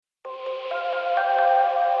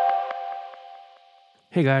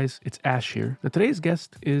Hey guys, it's Ash here. Now today's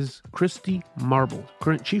guest is Christy Marble,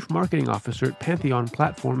 current Chief Marketing Officer at Pantheon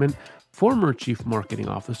Platform and former Chief Marketing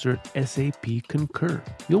Officer at SAP Concur.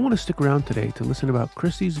 You'll want to stick around today to listen about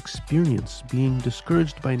Christy's experience being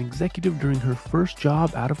discouraged by an executive during her first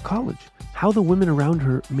job out of college, how the women around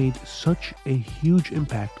her made such a huge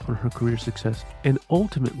impact on her career success, and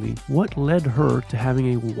ultimately what led her to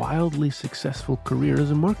having a wildly successful career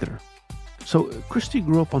as a marketer. So, Christy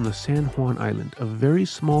grew up on the San Juan Island, a very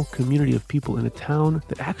small community of people in a town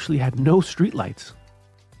that actually had no streetlights.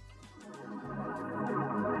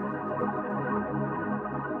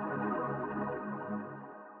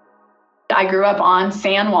 I grew up on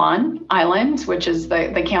San Juan Island, which is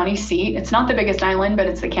the county seat. It's not the biggest island, but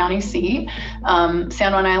it's the county seat.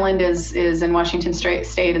 San Juan Island is in Washington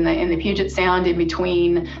State in the Puget Sound, in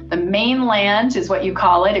between the mainland is what you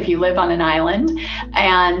call it if you live on an island,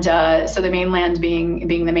 and so the mainland being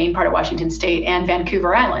the main part of Washington State, and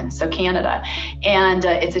Vancouver Island, so Canada. And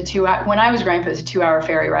it's a 2-hour. When I was growing up, it was a 2-hour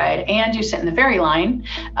ferry ride, and you sit in the ferry line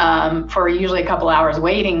for usually a couple hours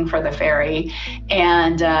waiting for the ferry,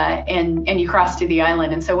 and you cross to the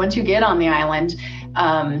island. And so once you get on the island,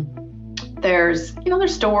 there's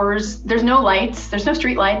stores, there's no lights, there's no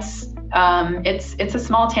street lights. It's a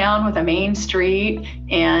small town with a main street,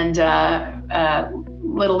 and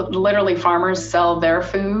literally farmers sell their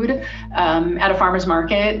food at a farmer's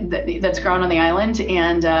market that's grown on the island.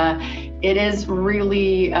 And it is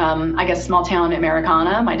really, I guess, small town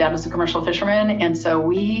Americana. My dad was a commercial fisherman, and so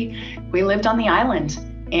we lived on the island.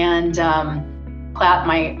 And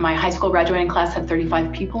my high school graduating class had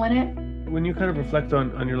 35 people in it. When you kind of reflect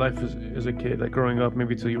on your life as a kid, like growing up,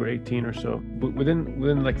 maybe till you were 18 or so,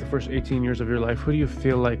 within like the first 18 years of your life, who do you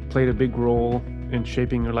feel like played a big role in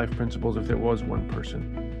shaping your life principles, if there was one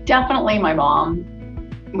person? Definitely my mom.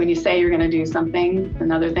 When you say you're going to do something,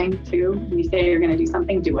 another thing too, when you say you're going to do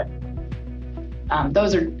something, do it.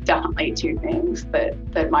 Those are definitely two things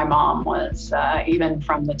that my mom was, even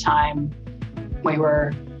from the time we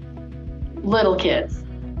were little kids,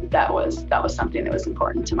 that was something that was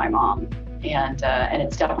important to my mom, and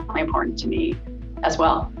it's definitely important to me as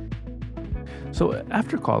well. So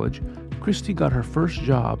after college, Christy got her first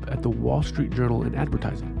job at the Wall Street Journal in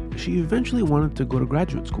advertising. She eventually wanted to go to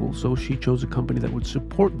graduate school, so she chose a company that would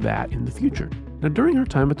support that in the future. Now, during her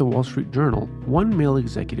time at the Wall Street Journal, one male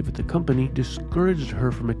executive at the company discouraged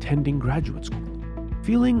her from attending graduate school.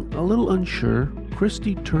 Feeling a little unsure,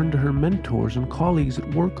 Christy turned to her mentors and colleagues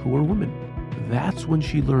at work who were women. That's when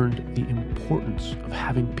she learned the importance of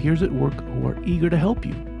having peers at work who are eager to help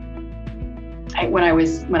you. When I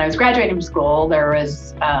was graduating from school, there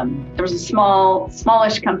was a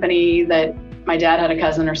smallish company that my dad had a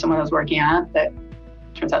cousin or someone was working at that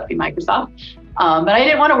turns out to be Microsoft. But I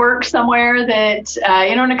didn't want to work somewhere that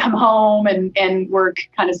to come home and work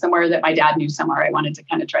kind of somewhere that my dad knew somewhere. I wanted to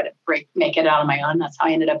kind of try to make it out on my own. That's how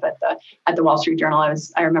I ended up at the Wall Street Journal.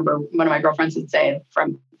 I remember one of my girlfriends would say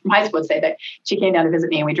from high school would say that she came down to visit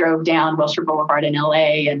me, and we drove down Wilshire Boulevard in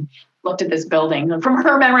LA and looked at this building. And from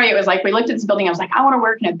her memory, it was like, we looked at this building. I was like, I want to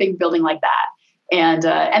work in a big building like that. And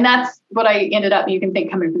that's what I ended up, you can think,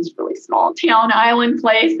 coming from this really small town island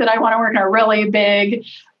place, that I want to work in a really big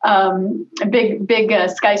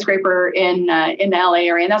skyscraper in the LA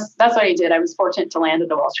area. And that's what I did. I was fortunate to land at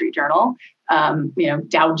the Wall Street Journal.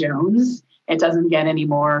 Dow Jones, it doesn't get any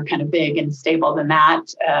more kind of big and stable than that,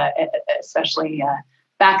 especially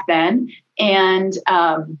back then. And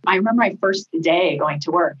I remember my first day going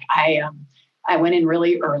to work. I went in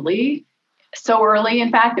really early. So early,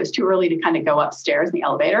 in fact, it was too early to kind of go upstairs in the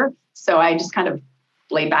elevator. So I just kind of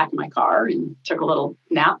laid back in my car and took a little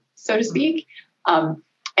nap, so to speak. And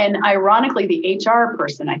ironically, the HR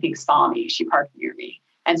person, I think, saw me. She parked near me.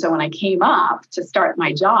 And so when I came up to start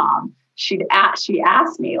my job, she asked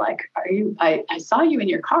me, like, I saw you in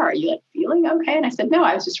your car. Are you like feeling okay? And I said, no,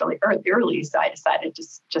 I was just really early. So I decided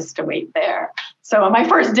just to wait there. So on my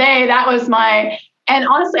first day, and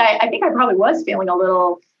honestly, I think I probably was feeling a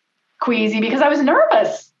little queasy because I was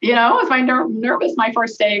nervous. It was my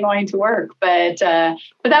first day going to work. But that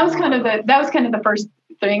was kind of the first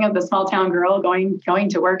thing of the small town girl going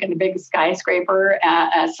to work in the big skyscraper,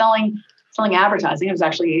 selling advertising. I was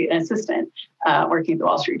actually an assistant working at the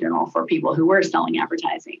Wall Street Journal for people who were selling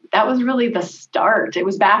advertising. That was really the start. It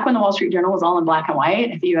was back when the Wall Street Journal was all in black and white.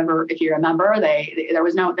 If you remember, there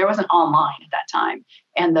wasn't online at that time,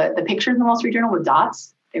 and the pictures in the Wall Street Journal were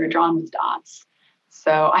dots. They were drawn with dots.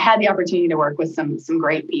 So I had the opportunity to work with some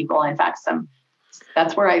great people. In fact,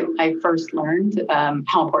 that's where I first learned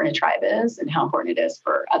how important a tribe is and how important it is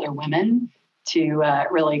for other women to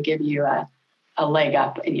really give you a leg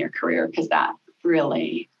up in your career, because that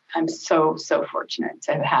really I'm so fortunate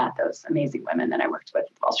to have had those amazing women that I worked with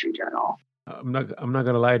at the Wall Street Journal. I'm not going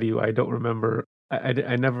to lie to you. I don't remember.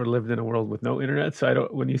 I never lived in a world with no internet. So I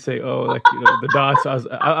don't, when you say, oh, like, the DOS,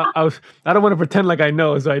 I don't want to pretend like I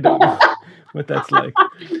know. So I don't know what that's like.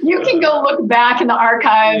 You can go look back in the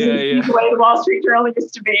archives and see the way the Wall Street Journal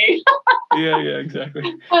used to be. Yeah,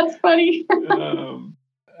 exactly. That's funny.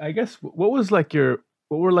 I guess what was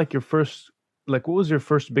your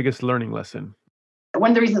first biggest learning lesson?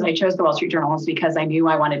 One of the reasons I chose the Wall Street Journal was because I knew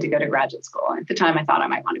I wanted to go to graduate school. At the time, I thought I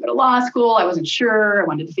might want to go to law school. I wasn't sure. I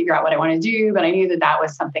wanted to figure out what I wanted to do, but I knew that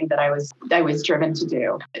was something that I was driven to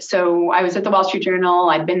do. So I was at the Wall Street Journal.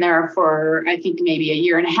 I'd been there for, I think, maybe a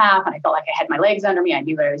year and a half, and I felt like I had my legs under me. I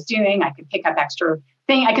knew what I was doing. I could pick up extra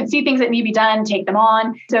things. I could see things that need to be done, take them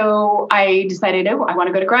on. So I decided, I want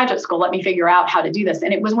to go to graduate school. Let me figure out how to do this.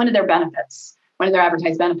 And it was one of their benefits. One of their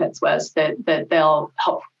advertised benefits was that they'll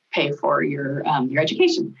help pay for your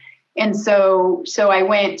education. And so I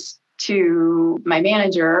went to my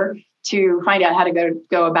manager to find out how to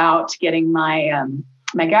go about getting my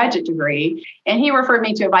graduate degree. And he referred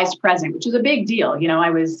me to a vice president, which was a big deal. I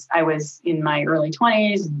was in my early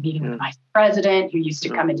 20s meeting with a vice president who used to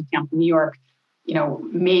come into town from New York,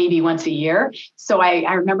 maybe once a year. So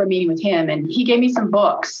I remember meeting with him, and he gave me some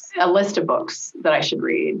books, a list of books that I should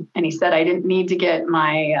read. And he said I didn't need to get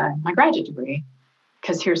my graduate degree,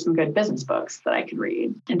 because here's some good business books that I could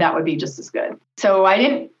read, and that would be just as good. So I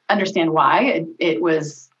didn't understand why. It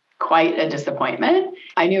was quite a disappointment.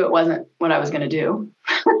 I knew it wasn't what I was going to do.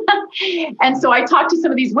 And so I talked to some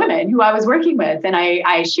of these women who I was working with, and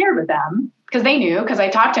I shared with them, because they knew, because I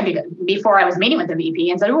talked to them before I was meeting with the VP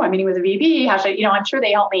and said, I'm meeting with the VP. How should I'm sure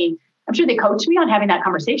they helped me. I'm sure they coached me on having that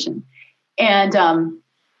conversation. And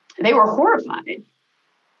they were horrified.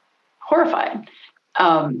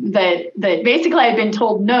 That basically I'd been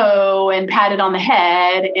told no and patted on the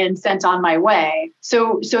head and sent on my way.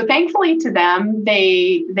 So thankfully to them,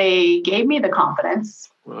 they gave me the confidence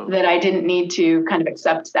that I didn't need to kind of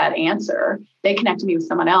accept that answer. They connected me with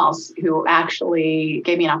someone else who actually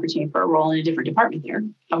gave me an opportunity for a role in a different department there,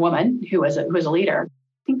 a woman who was a leader.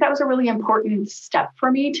 I think that was a really important step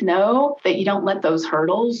for me to know that you don't let those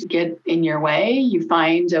hurdles get in your way. You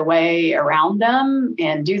find a way around them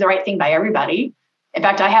and do the right thing by everybody. In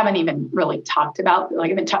fact, I haven't even really talked about,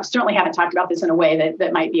 certainly haven't talked about this in a way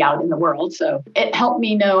that might be out in the world. So it helped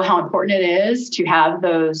me know how important it is to have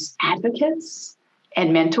those advocates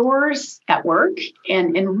and mentors at work,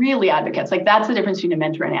 and really advocates. Like, that's the difference between a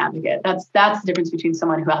mentor and an advocate. That's the difference between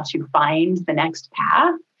someone who helps you find the next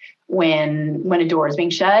path when a door is being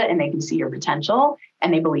shut and they can see your potential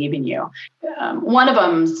and they believe in you. One of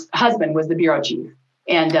them's husband was the bureau chief.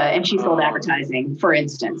 And she sold advertising, for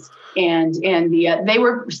instance, and they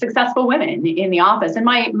were successful women in the office. And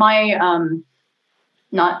my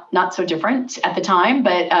not so different at the time,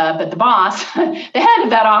 but the boss, the head of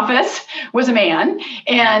that office, was a man,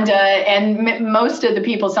 and most of the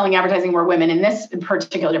people selling advertising were women in this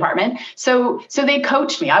particular department. So they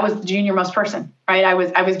coached me. I was the junior most person, right? I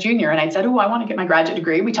was junior, and I said, I want to get my graduate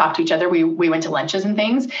degree. We talked to each other. We went to lunches and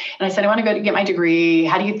things, and I said, I want to go to get my degree.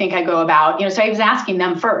 How do you think I go about? So I was asking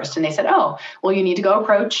them first, and they said, well, you need to go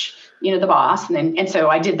approach the boss, and so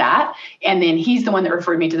I did that, and then he's the one that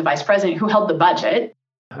referred me to the vice president, who held the budget.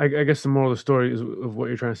 I guess the moral of the story of what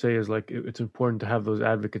you're trying to say is, like, it's important to have those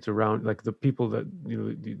advocates around, like the people that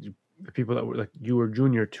the people that were, like, you were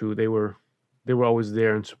junior to. They were always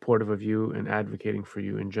there and supportive of you and advocating for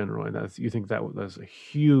you in general. And you think that was a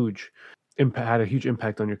huge impact, had a huge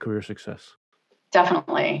impact on your career success.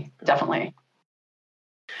 Definitely.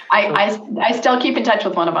 I still keep in touch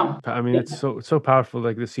with one of them. I mean, it's so powerful.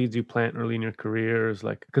 Like, the seeds you plant early in your career is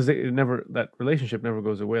like, because that relationship never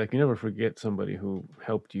goes away. Like, you never forget somebody who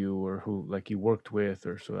helped you or who, like, you worked with,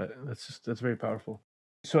 or so. That's very powerful.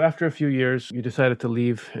 So after a few years, you decided to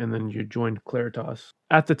leave, and then you joined Claritas.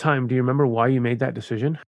 At the time, do you remember why you made that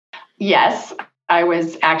decision? Yes, I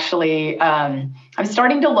was actually. I'm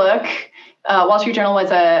starting to look. Wall Street Journal was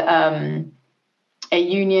a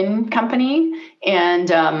union company, and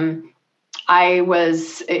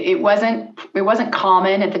it wasn't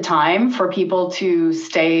common at the time for people to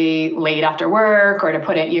stay late after work, or to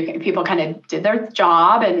put it, people kind of did their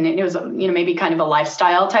job, and it was, maybe kind of a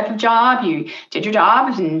lifestyle type of job. You did your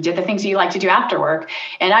job and did the things you like to do after work.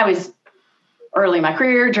 And I was early in my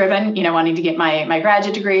career driven, wanting to get my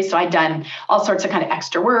graduate degree. So I'd done all sorts of kind of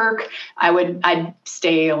extra work. I'd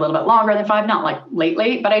stay a little bit longer than 5, not like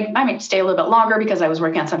late, but I might stay a little bit longer because I was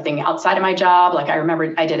working on something outside of my job. Like, I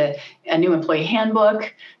remember I did a new employee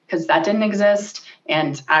handbook, because that didn't exist.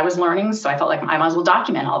 And I was learning, so I felt like I might as well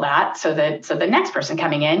document all that so the next person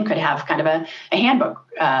coming in could have kind of a handbook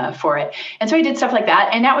for it. And so I did stuff like that.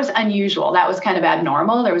 And that was unusual. That was kind of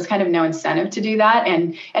abnormal. There was kind of no incentive to do that.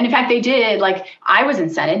 And in fact, they did, like, I was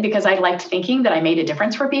incented because I liked thinking that I made a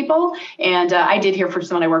difference for people. And I did hear from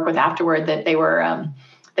someone I worked with afterward that they were,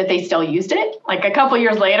 that they still used it. Like a couple of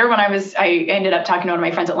years later, when I ended up talking to one of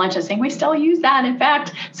my friends at lunch and saying, we still use that. In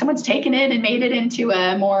fact, someone's taken it and made it into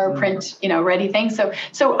a more print, ready thing. So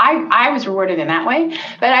I was rewarded in that way.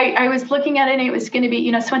 But I was looking at it, and it was going to be,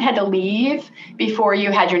 someone had to leave before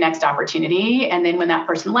you had your next opportunity. And then when that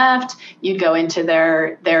person left, you'd go into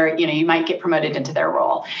their you might get promoted into their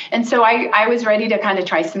role. And so I was ready to kind of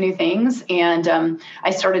try some new things. And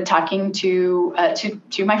I started talking to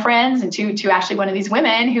my friends and to actually one of these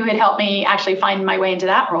women who had helped me actually find my way into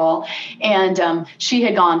that role. And she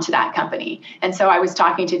had gone to that company. And so I was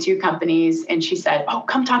talking to two companies, and she said, oh,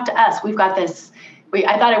 come talk to us. We've got this.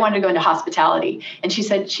 I thought I wanted to go into hospitality. And she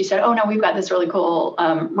said, oh, no, we've got this really cool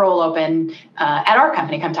role open at our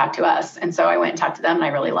company. Come talk to us. And so I went and talked to them, and I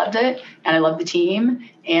really loved it. And I loved the team.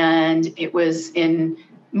 And it was in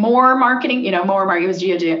more marketing, it was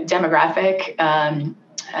geodemographic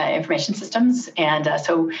information systems. And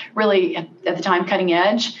so really at the time, cutting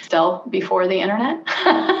edge, still before the internet.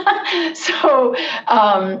 So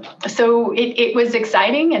it was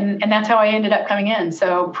exciting. And that's how I ended up coming in.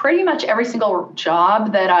 So pretty much every single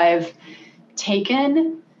job that I've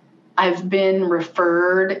taken, I've been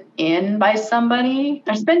referred in by somebody.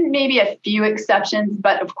 There's been maybe a few exceptions,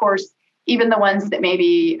 but of course, even the ones that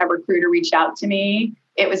maybe a recruiter reached out to me,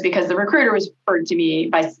 it was because the recruiter was referred to me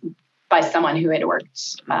by someone who had worked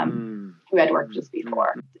just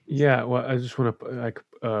before. Yeah, well, I just want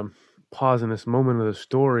to pause in this moment of the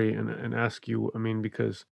story and ask you,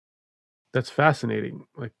 because that's fascinating.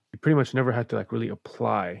 Like, you pretty much never had to really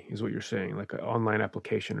apply, is what you're saying, like an online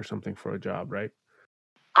application or something for a job, right?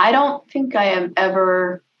 I don't think I have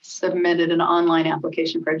ever submitted an online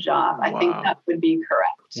application for a job. I think that would be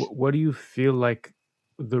correct. What do you feel like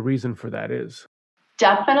the reason for that is?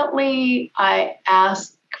 Definitely, I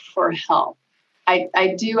ask for help.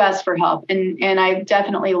 I do ask for help. And I've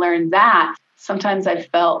definitely learned that. Sometimes I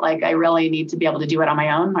felt like I really need to be able to do it on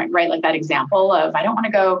my own, right? Like that example of, I don't want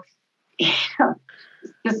to go,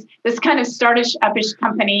 this kind of startup-ish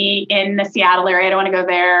company in the Seattle area. I don't want to go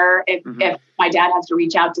there if my dad has to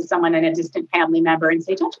reach out to someone and a distant family member and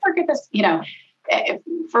say, don't you work at this, if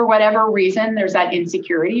for whatever reason, there's that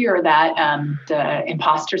insecurity or that the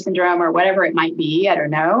imposter syndrome or whatever it might be. I don't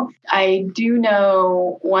know. I do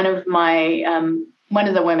know one of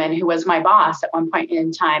the women who was my boss at one point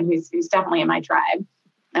in time, who's definitely in my tribe,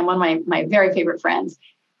 and one of my very favorite friends.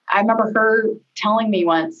 I remember her telling me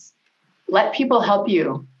once, let people help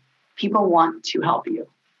you. People want to help you.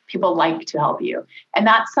 People like to help you. And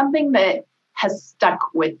that's something that has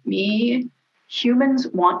stuck with me. Humans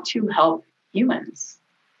want to help humans.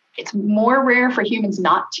 It's more rare for humans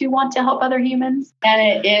not to want to help other humans than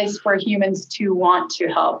it is for humans to want to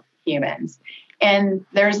help humans. And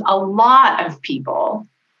there's a lot of people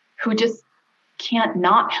who just can't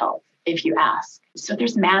not help if you ask. So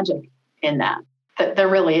there's magic in that there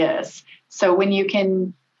really is. So when you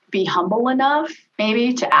can be humble enough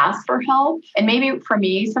maybe to ask for help, and maybe for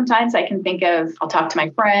me, sometimes I can think of, I'll talk to my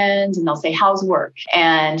friends and they'll say, how's work?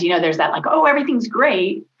 And, there's that like, oh, everything's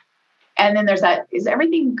great. And then there's that, is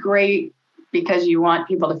everything great because you want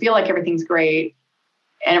people to feel like everything's great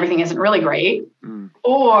and everything isn't really great?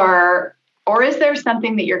 Or is there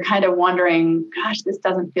something that you're kind of wondering, gosh, this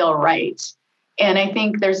doesn't feel right? And I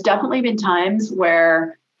think there's definitely been times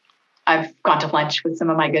where I've gone to lunch with some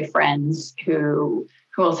of my good friends who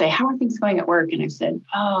will say, how are things going at work? And I've said,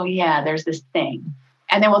 oh yeah, there's this thing.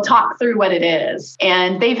 And then we'll talk through what it is.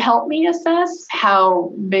 And they've helped me assess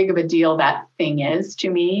how big of a deal that thing is to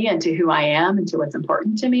me and to who I am and to what's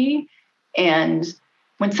important to me. And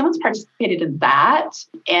when someone's participated in that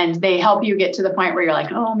and they help you get to the point where you're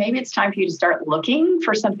like, oh, maybe it's time for you to start looking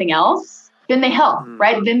for something else, then they help,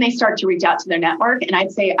 right? Then they start to reach out to their network. And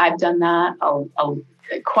I'd say I've done that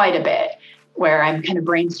quite a bit, where I'm kind of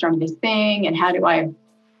brainstorming this thing. And how do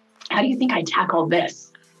you think I tackle this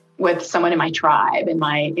with someone in my tribe, in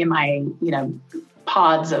my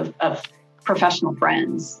pods of professional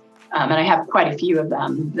friends, and I have quite a few of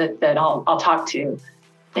them that I'll talk to.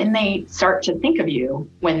 Then they start to think of you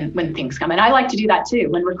when things come. And I like to do that too.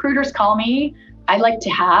 When recruiters call me, I like to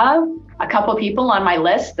have a couple of people on my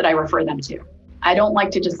list that I refer them to. I don't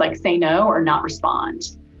like to just say no or not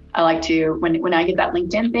respond. I like to, when I get that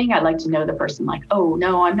LinkedIn thing, I like to know the person, like, oh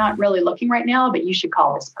no, I'm not really looking right now, but you should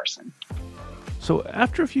call this person. So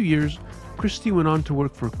after a few years, Christy went on to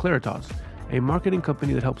work for Claritas a marketing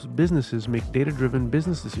company that helps businesses make data-driven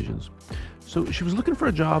business decisions. So she was looking for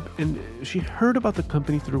a job, and she heard about the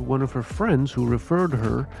company through one of her friends who referred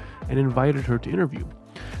her and invited her to interview.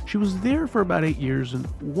 She was there for about 8 years, and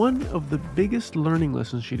one of the biggest learning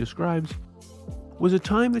lessons she describes was a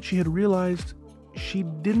time that she had realized she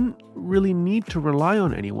didn't really need to rely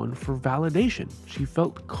on anyone for validation. She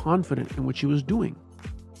felt confident in what she was doing.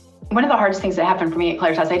 One of the hardest things that happened for me at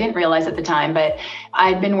Claritas, I didn't realize at the time, but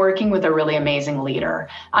I'd been working with a really amazing leader,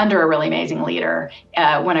 under a really amazing leader,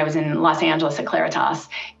 when I was in Los Angeles at Claritas.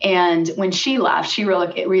 And when she left, she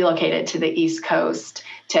relocated to the East Coast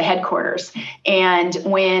to headquarters. And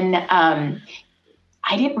when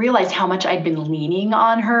I didn't realize how much I'd been leaning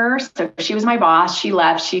on her. So she was my boss. She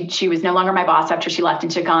left. She was no longer my boss after she left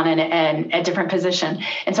and took on a different position.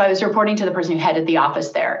 And so I was reporting to the person who headed the office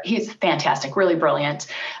there. He's fantastic, really brilliant.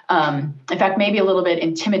 In fact, maybe a little bit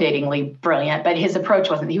intimidatingly brilliant, but his approach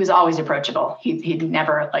he was always approachable. He would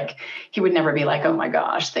never be like, oh my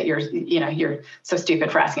gosh, that you're so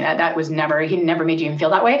stupid for asking that. He never made you even feel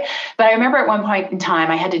that way. But I remember at one point in time,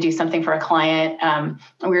 I had to do something for a client.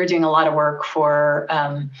 We were doing a lot of work for,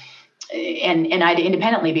 and I'd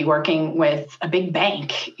independently be working with a big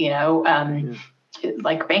bank,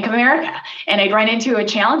 like Bank of America. And I'd run into a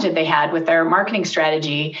challenge that they had with their marketing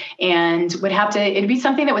strategy and it'd be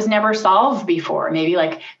something that was never solved before. Maybe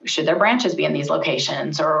like, should their branches be in these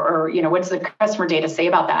locations or what does the customer data say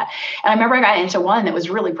about that? And I remember I got into one that was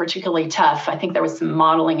really particularly tough. I think there was some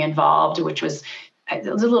modeling involved, which was I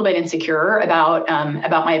was a little bit insecure about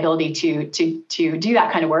my ability to do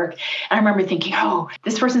that kind of work. And I remember thinking, oh,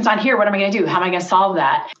 this person's not here. What am I going to do? How am I going to solve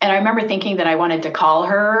that? And I remember thinking that I wanted to call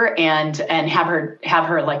her and have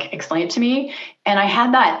her like explain it to me. And I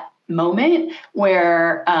had that moment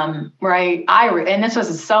where and this was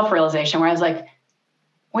a self-realization where I was like,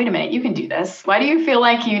 wait a minute, you can do this. Why do you feel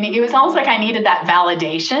like you need? It was almost like I needed that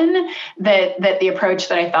validation that the approach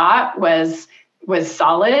that I thought was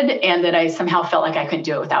solid and that I somehow felt like I couldn't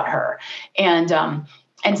do it without her. And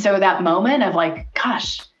so that moment of like,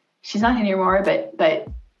 gosh, she's not here anymore, but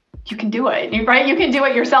you can do it, right? You can do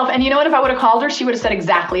it yourself. And you know what, if I would have called her, she would have said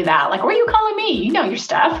exactly that. Like, why are you calling me? You know your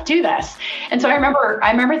stuff, do this. And so I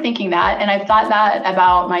remember thinking that, and I've thought that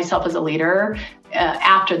about myself as a leader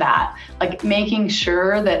after that, like making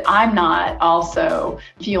sure that I'm not also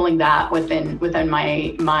fueling that within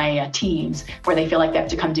my teams where they feel like they have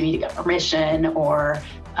to come to me to get permission or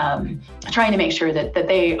trying to make sure that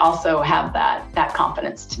they also have that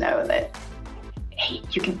confidence to know that, hey,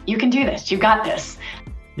 you can do this. You got this.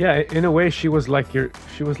 Yeah, in a way, she was like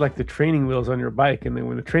the training wheels on your bike. And then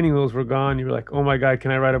when the training wheels were gone, you were like, oh my God,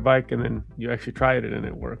 can I ride a bike? And then you actually tried it and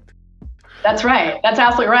it worked. That's right. That's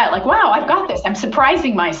absolutely right. Like, wow, I've got this. I'm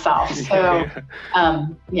surprising myself. So,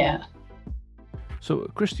 yeah. So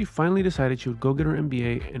Christy finally decided she would go get her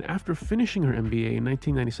MBA. And after finishing her MBA in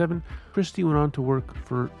 1997, Christy went on to work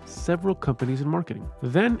for several companies in marketing,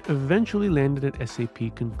 then eventually landed at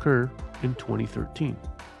SAP Concur in 2013.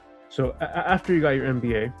 So after you got your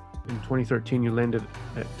MBA in 2013, you landed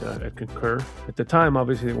at Concur. At the time,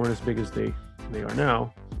 obviously, they weren't as big as they are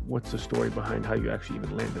now. What's the story behind how you actually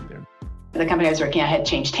even landed there? The company I was working at had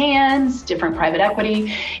changed hands, different private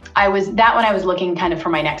equity. I was looking kind of for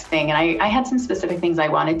my next thing. And I had some specific things I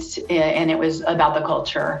wanted to, and it was about the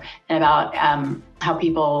culture and about how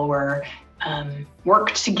people were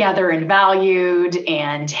worked together and valued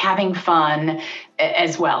and having fun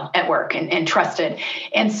as well at work and trusted.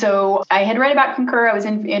 And so I had read about Concur. I was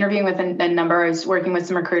interviewing with I was working with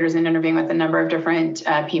some recruiters and interviewing with a number of different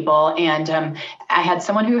people. And I had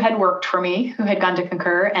someone who had worked for me who had gone to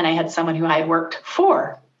Concur, and I had someone who I had worked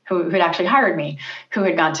for who had actually hired me, who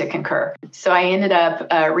had gone to Concur. So I ended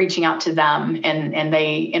up reaching out to them, and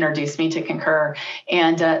they introduced me to Concur.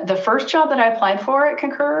 And the first job that I applied for at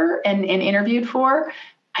Concur and interviewed for,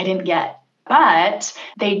 I didn't get. But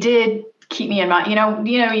they did keep me in mind.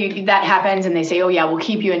 That happens, and they say, oh, yeah, we'll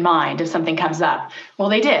keep you in mind if something comes up. Well,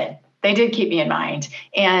 they did. They did keep me in mind.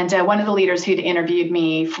 And one of the leaders who'd interviewed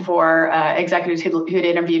me for, executives who'd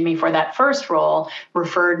interviewed me for that first role,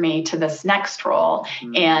 referred me to this next role.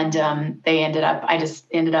 Mm-hmm. And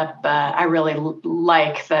I really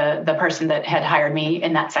like the person that had hired me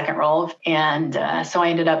in that second role. And so I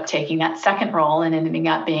ended up taking that second role and ending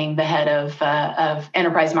up being the head of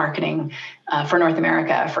enterprise marketing for North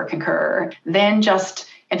America for Concur.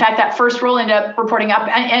 In fact, that first role ended up reporting up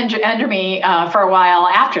under me for a while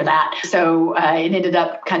after that. So it ended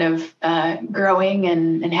up kind of growing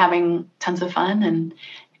and having tons of fun.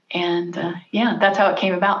 And that's how it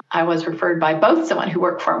came about. I was referred by both someone who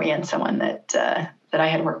worked for me and someone that I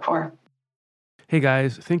had worked for. Hey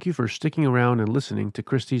guys, thank you for sticking around and listening to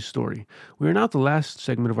Christy's story. We are now at the last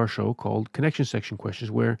segment of our show called Connection Section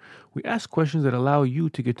Questions, where we ask questions that allow you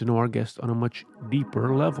to get to know our guest on a much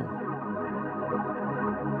deeper level.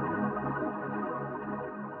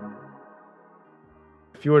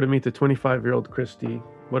 If you were to meet the 25-year-old Christy,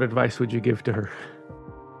 what advice would you give to her?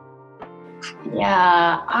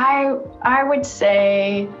 Yeah, I would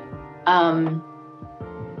say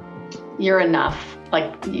you're enough.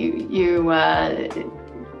 Like you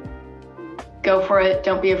go for it.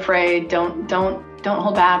 Don't be afraid. Don't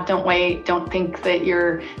hold back. Don't wait. Don't think that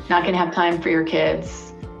you're not going to have time for your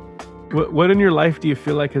kids. What in your life do you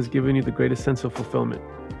feel like has given you the greatest sense of fulfillment?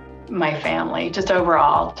 My family, just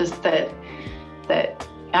overall, just that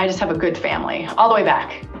I just have a good family all the way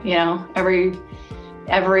back. You know, every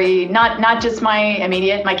not just my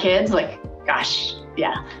immediate, my kids, like, gosh,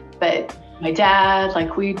 yeah, but my dad,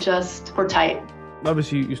 like we're tight.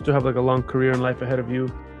 Obviously, you still have like a long career in life ahead of you,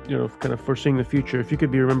 you know, kind of foreseeing the future. If you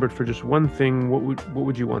could be remembered for just one thing, what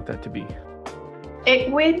would you want that to be?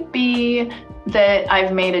 It would be that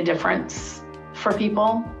I've made a difference for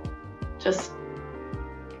people, just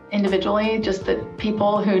individually, just that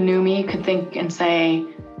people who knew me could think and say,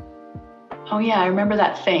 oh yeah, I remember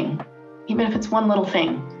that thing, even if it's one little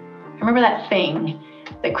thing. I remember that thing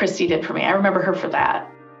that Christy did for me. I remember her for that.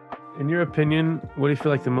 In your opinion, what do you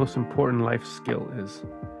feel like the most important life skill is?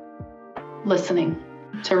 Listening,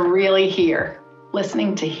 to really hear,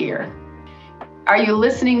 listening to hear. Are you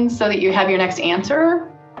listening so that you have your next answer?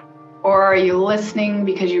 Or are you listening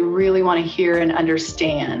because you really want to hear and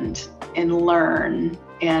understand and learn?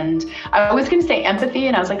 And I was going to say empathy,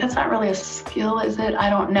 and I was like, that's not really a skill, is it? I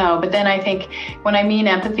don't know. But then I think when I mean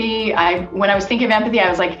empathy, when I was thinking of empathy, I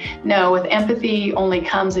was like, no, with empathy only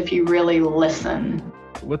comes if you really listen.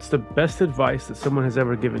 What's the best advice that someone has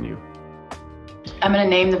ever given you? I'm going to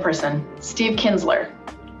name the person, Steve Kinsler,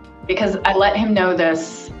 because I let him know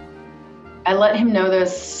this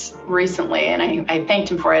recently, and I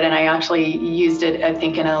thanked him for it, and I actually used it, I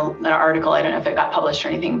think, in an article. I don't know if it got published or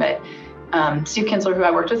anything, but Steve Kinsler, who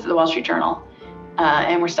I worked with at the Wall Street Journal,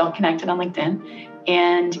 and we're still connected on LinkedIn.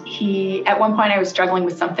 And he, at one point I was struggling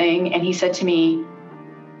with something, and he said to me,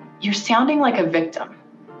 you're sounding like a victim.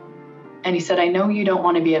 And he said, I know you don't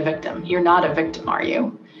want to be a victim. You're not a victim, are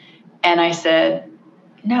you? And I said,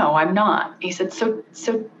 no, I'm not. He said, so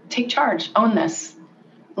take charge, own this,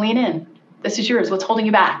 lean in. This is yours. What's holding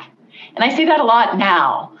you back? And I say that a lot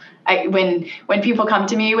now. When people come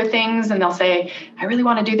to me with things and they'll say, I really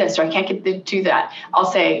want to do this, or I can't get to do that, I'll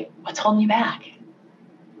say, what's holding you back?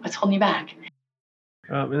 What's holding you back?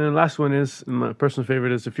 And then the last one is, my personal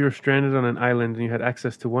favorite is, if you were stranded on an island and you had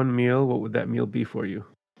access to one meal, what would that meal be for you?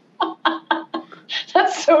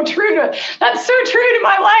 That's so true to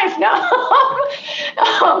my life. No.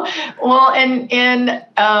 Well,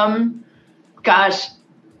 gosh,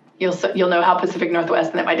 you'll know how Pacific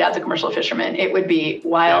Northwest, and that my dad's a commercial fisherman. It would be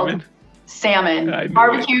wild salmon,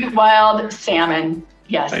 barbecued wild salmon.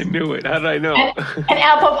 Yes. I knew it. How did I know? And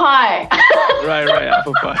apple pie. Right,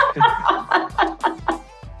 apple pie.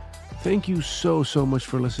 Thank you so much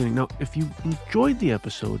for listening. Now, if you enjoyed the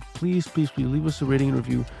episode, please leave us a rating and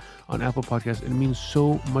review on Apple Podcasts. It means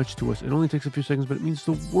so much to us. It only takes a few seconds, but it means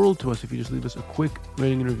the world to us if you just leave us a quick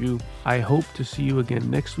rating and review. I hope to see you again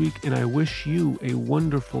next week, and I wish you a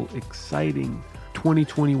wonderful, exciting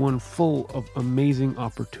 2021 full of amazing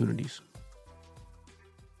opportunities.